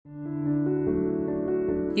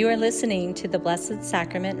You are listening to the Blessed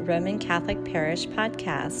Sacrament Roman Catholic Parish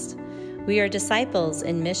podcast. We are disciples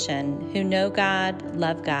in mission who know God,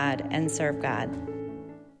 love God, and serve God.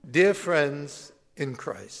 Dear friends in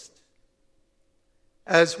Christ,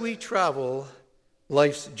 as we travel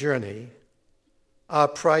life's journey, our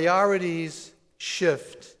priorities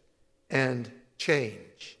shift and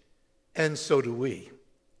change, and so do we.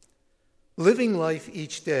 Living life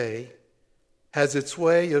each day has its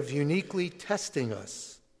way of uniquely testing us,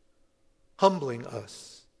 humbling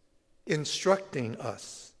us, instructing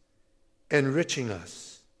us, enriching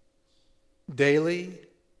us. Daily,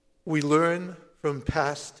 we learn from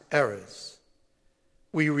past errors.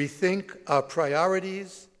 We rethink our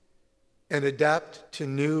priorities and adapt to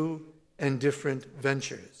new and different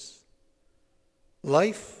ventures.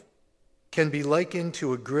 Life can be likened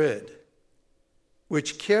to a grid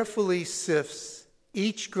which carefully sifts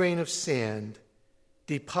each grain of sand,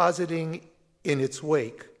 depositing in its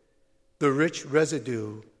wake the rich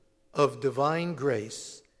residue of divine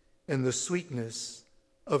grace and the sweetness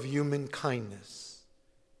of human kindness,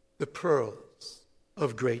 the pearls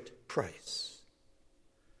of great price.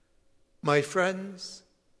 My friends,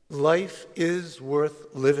 life is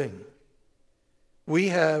worth living. We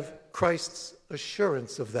have Christ's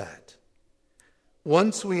assurance of that.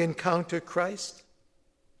 Once we encounter Christ,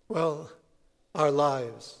 well, our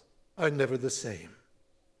lives are never the same.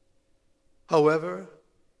 However,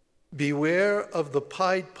 beware of the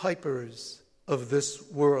Pied Pipers of this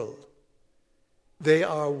world. They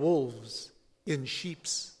are wolves in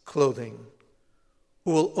sheep's clothing,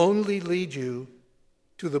 who will only lead you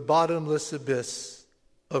to the bottomless abyss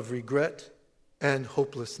of regret and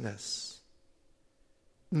hopelessness.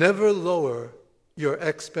 Never lower your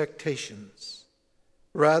expectations.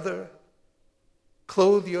 Rather,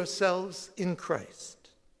 clothe yourselves in Christ.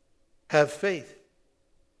 Have faith.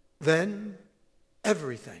 Then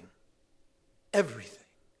everything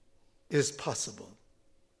is possible.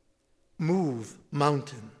 Move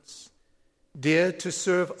mountains. Dare to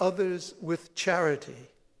serve others with charity.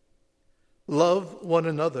 Love one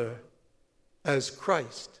another as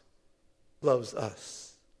Christ loves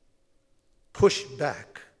us. Push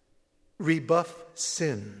back. Rebuff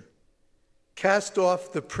sin. Cast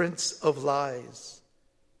off the prince of lies,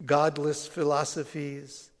 godless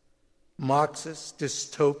philosophies, Marxist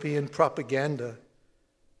dystopian propaganda,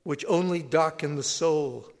 which only darken the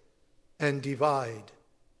soul and divide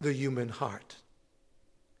the human heart.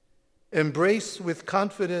 Embrace with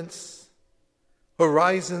confidence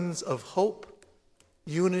horizons of hope,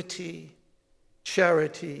 unity,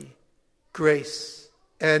 charity, grace,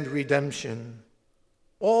 and redemption,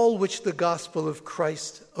 all which the gospel of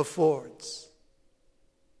Christ affords.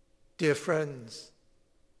 Dear friends,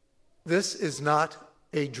 this is not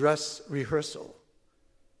a dress rehearsal.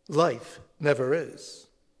 Life never is.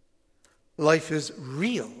 Life is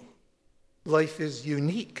real. Life is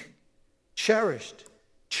unique, cherished,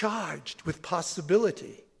 charged with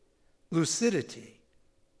possibility, lucidity,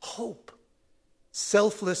 hope,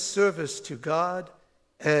 selfless service to God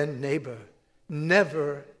and neighbor.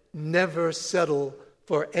 Never, never settle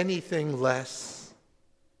for anything less.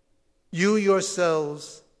 You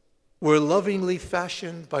yourselves were lovingly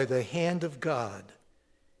fashioned by the hand of God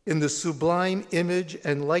in the sublime image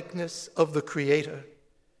and likeness of the Creator,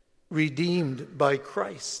 redeemed by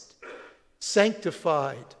Christ,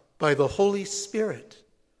 sanctified by the Holy Spirit.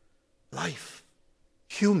 Life,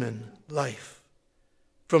 human life,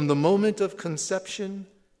 from the moment of conception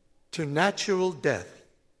to natural death,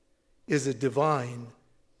 is a divine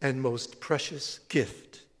and most precious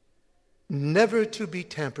gift, never to be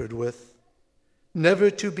tampered with, never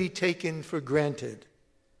to be taken for granted,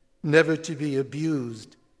 never to be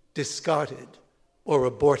abused, discarded, or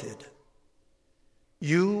aborted.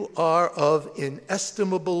 You are of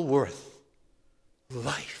inestimable worth.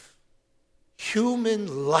 Life,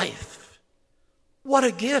 human life. What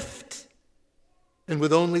a gift! And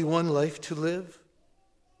with only one life to live,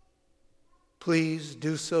 please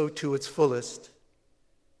do so to its fullest,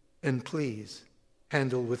 and please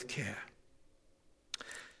handle with care.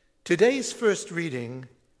 Today's first reading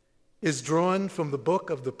is drawn from the book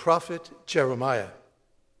of the prophet Jeremiah.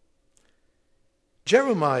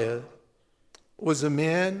 Jeremiah was a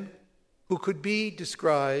man who could be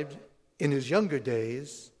described in his younger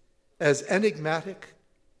days as enigmatic,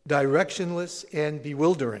 directionless, and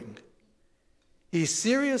bewildering. He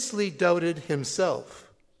seriously doubted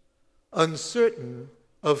himself, uncertain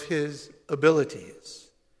of his abilities,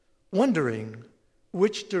 wondering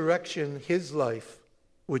which direction his life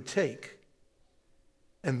would take.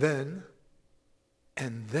 And then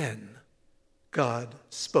God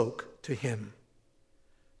spoke to him.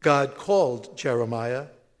 God called Jeremiah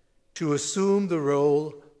to assume the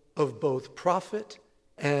role of both prophet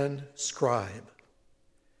and scribe.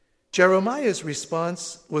 Jeremiah's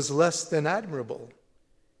response was less than admirable.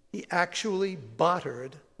 He actually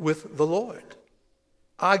bartered with the Lord,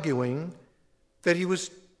 arguing that he was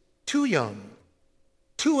too young,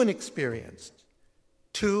 too inexperienced,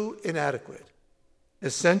 too inadequate,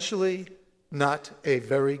 essentially not a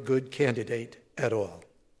very good candidate at all.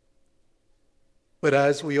 But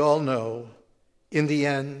as we all know, in the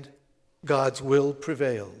end, God's will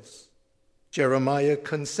prevails. Jeremiah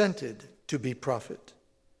consented to be prophet.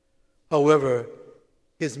 However,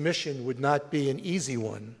 his mission would not be an easy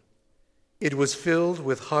one. It was filled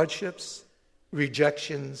with hardships,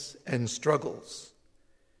 rejections, and struggles.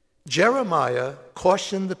 Jeremiah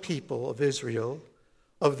cautioned the people of Israel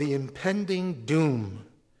of the impending doom,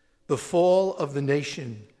 the fall of the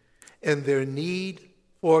nation, and their need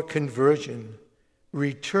for conversion.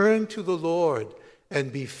 Return to the Lord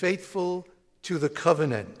and be faithful to the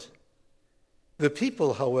covenant. The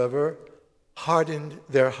people, however, hardened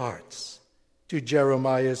their hearts to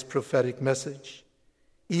Jeremiah's prophetic message,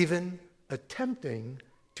 even attempting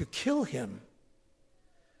to kill him.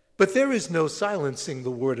 But there is no silencing the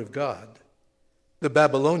word of God. The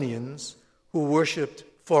Babylonians, who worshipped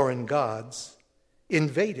foreign gods,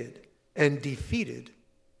 invaded and defeated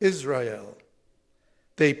Israel.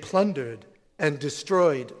 They plundered and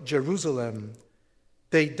destroyed Jerusalem.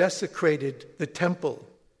 They desecrated the temple,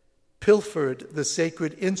 pilfered the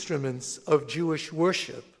sacred instruments of Jewish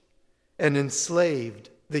worship, and enslaved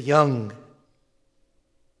the young.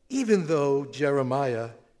 Even though Jeremiah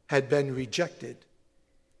had been rejected,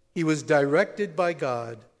 he was directed by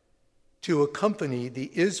God to accompany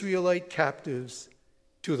the Israelite captives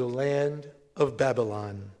to the land of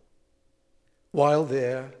Babylon. While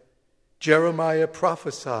there, Jeremiah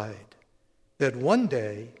prophesied that one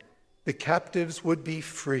day the captives would be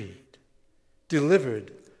freed,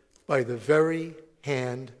 delivered by the very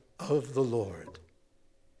hand of the Lord.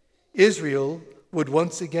 Israel would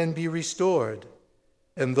once again be restored,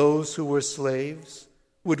 and those who were slaves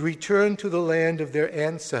would return to the land of their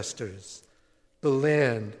ancestors, the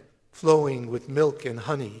land flowing with milk and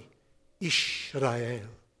honey, Israel,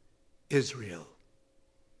 Israel.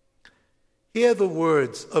 Hear the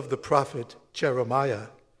words of the prophet Jeremiah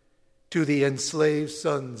to the enslaved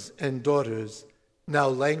sons and daughters now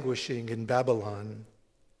languishing in Babylon.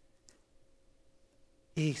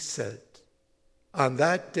 He said, "On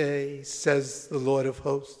that day, says the Lord of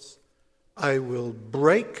hosts, I will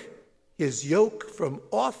break his yoke from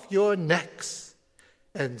off your necks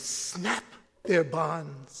and snap their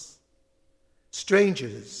bonds.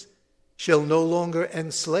 Strangers shall no longer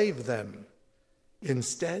enslave them.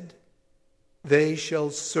 Instead, they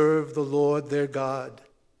shall serve the Lord their God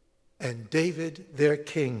and David their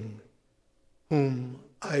king, whom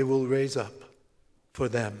I will raise up for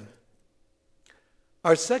them."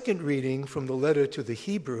 Our second reading from the letter to the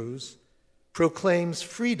Hebrews proclaims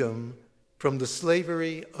freedom from the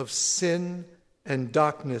slavery of sin and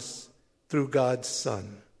darkness through God's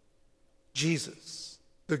Son, Jesus,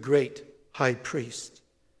 the great high priest,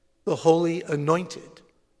 the holy anointed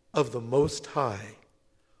of the Most High.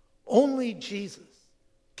 Only Jesus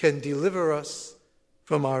can deliver us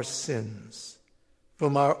from our sins,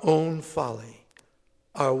 from our own folly,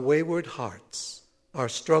 our wayward hearts, our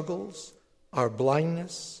struggles, our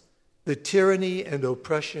blindness, the tyranny and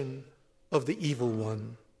oppression of the evil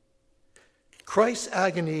one. Christ's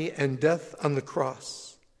agony and death on the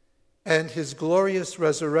cross and his glorious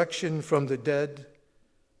resurrection from the dead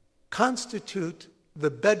constitute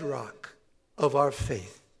the bedrock of our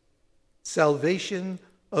faith, salvation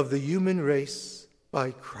of the human race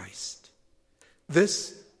by Christ.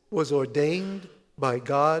 This was ordained by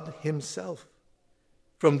God himself.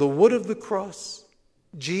 From the wood of the cross,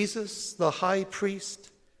 Jesus, the high priest,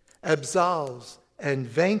 absolves and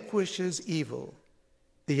vanquishes evil,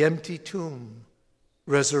 the empty tomb,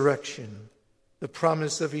 resurrection, the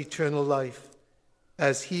promise of eternal life,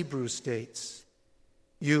 as Hebrews states,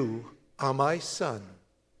 "You are my son.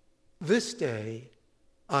 This day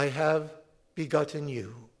I have begotten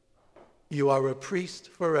you. You are a priest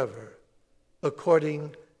forever,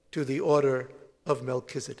 according to the order of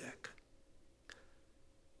Melchizedek."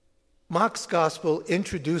 Mark's gospel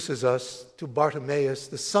introduces us to Bartimaeus,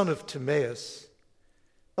 the son of Timaeus,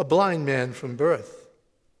 a blind man from birth.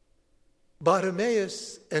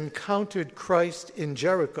 Bartimaeus encountered Christ in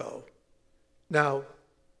Jericho. Now,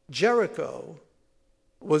 Jericho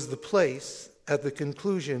was the place at the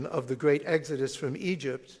conclusion of the great exodus from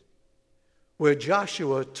Egypt where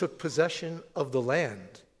Joshua took possession of the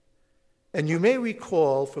land. And you may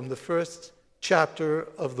recall from the first chapter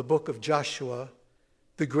of the book of Joshua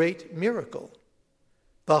the great miracle.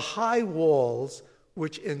 The high walls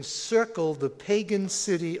which encircled the pagan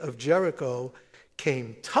city of Jericho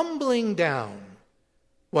came tumbling down,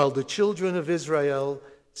 while the children of Israel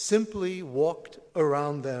simply walked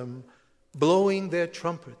around them, blowing their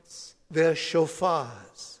trumpets, their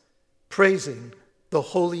shofars, praising the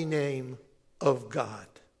holy name of God.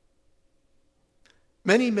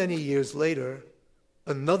 Many, many years later,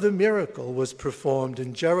 another miracle was performed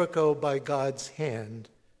in Jericho by God's hand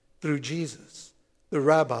through Jesus, the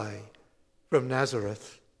rabbi from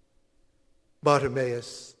Nazareth.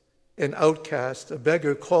 Bartimaeus, an outcast, a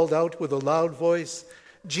beggar, called out with a loud voice,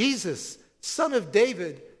 "Jesus, Son of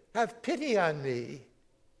David, have pity on me.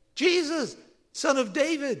 Jesus, Son of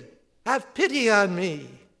David, have pity on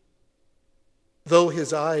me." Though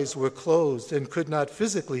his eyes were closed and could not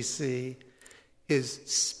physically see, his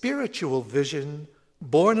spiritual vision,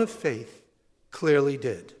 born of faith, clearly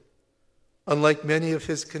did. Unlike many of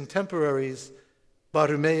his contemporaries,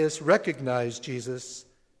 Bartimaeus recognized Jesus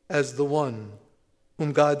as the one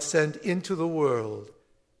whom God sent into the world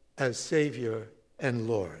as Savior and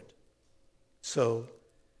Lord. So,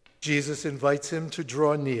 Jesus invites him to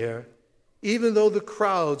draw near, even though the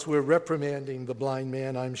crowds were reprimanding the blind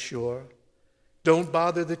man, I'm sure. Don't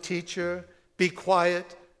bother the teacher, be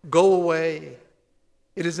quiet, go away.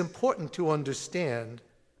 It is important to understand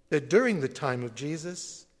that during the time of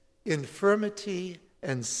Jesus, infirmity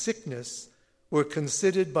and sickness were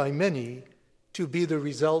considered by many to be the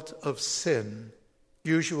result of sin,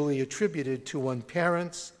 usually attributed to one's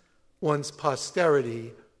parents, one's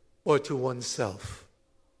posterity, or to oneself.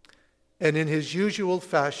 And in his usual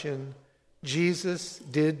fashion, Jesus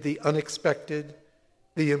did the unexpected,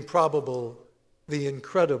 the improbable, the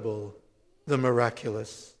incredible, the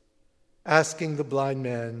miraculous, asking the blind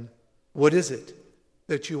man, "What is it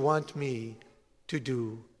that you want me to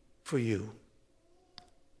do for you?"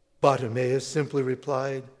 Bartimaeus simply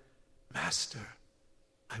replied, "Master,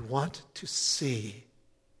 I want to see."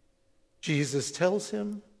 Jesus tells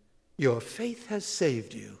him, "Your faith has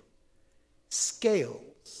saved you."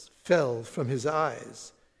 Scales fell from his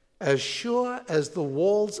eyes, as sure as the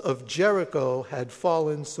walls of Jericho had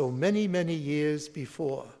fallen so many, many years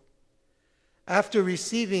before. After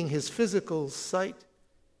receiving his physical sight,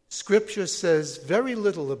 Scripture says very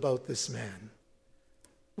little about this man,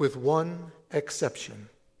 with one exception.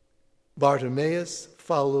 Bartimaeus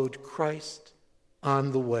followed Christ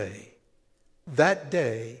on the way. That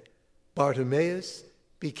day, Bartimaeus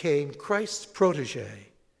became Christ's protege,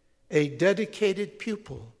 a dedicated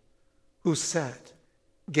pupil who sat,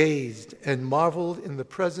 gazed, and marveled in the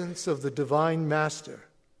presence of the divine Master.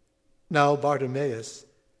 Now Bartimaeus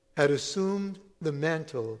had assumed the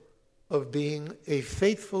mantle of being a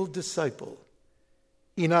faithful disciple.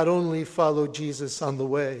 He not only followed Jesus on the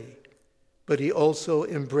way, but he also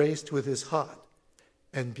embraced with his heart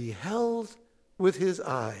and beheld with his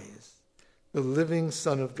eyes the living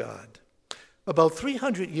Son of God. About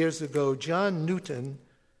 300 years ago, John Newton,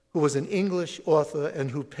 who was an English author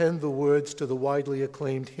and who penned the words to the widely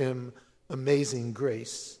acclaimed hymn, Amazing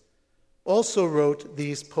Grace, also wrote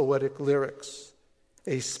these poetic lyrics,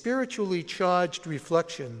 a spiritually charged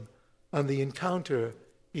reflection on the encounter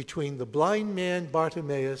between the blind man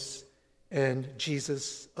Bartimaeus and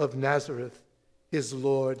Jesus of Nazareth, his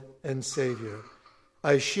Lord and Savior.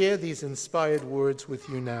 I share these inspired words with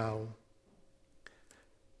you now.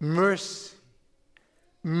 Mercy,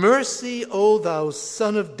 mercy, O thou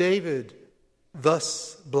Son of David,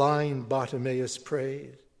 thus blind Bartimaeus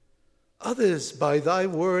prayed. Others by thy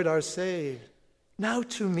word are saved. Now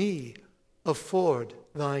to me afford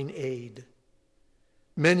thine aid.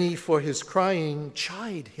 Many for his crying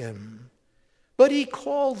chide him, but he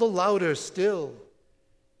called the louder still,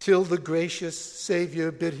 till the gracious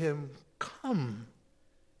Savior bid him, "Come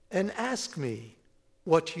and ask me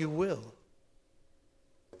what you will."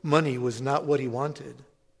 Money was not what he wanted,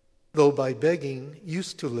 though by begging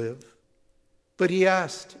used to live. But he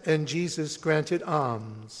asked, and Jesus granted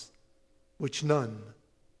alms, which none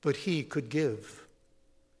but he could give.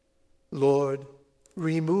 Lord,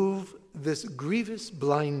 remove this grievous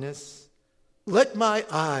blindness. Let my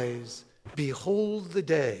eyes behold the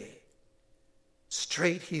day.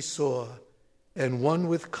 Straight he saw, and one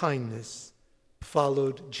with kindness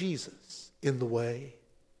followed Jesus in the way.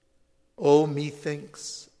 Oh,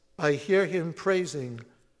 methinks I hear him praising,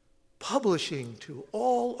 publishing to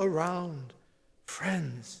all around,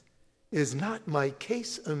 "Friends, is not my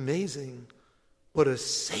case amazing? What a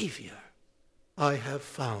Savior I have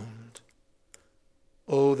found."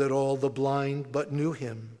 Oh, that all the blind but knew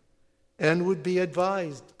him, and would be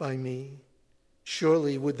advised by me.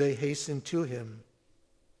 Surely would they hasten to him.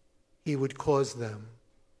 He would cause them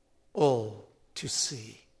all to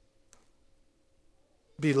see.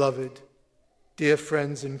 Beloved, dear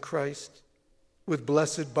friends in Christ, with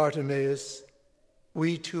blessed Bartimaeus,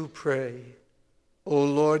 we too pray, O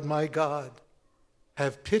Lord my God,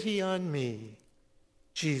 have pity on me,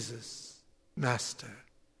 Jesus, Master,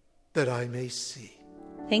 that I may see.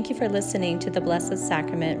 Thank you for listening to the Blessed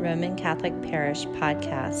Sacrament Roman Catholic Parish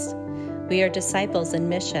podcast. We are disciples in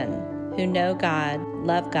mission who know God,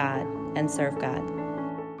 love God, and serve God.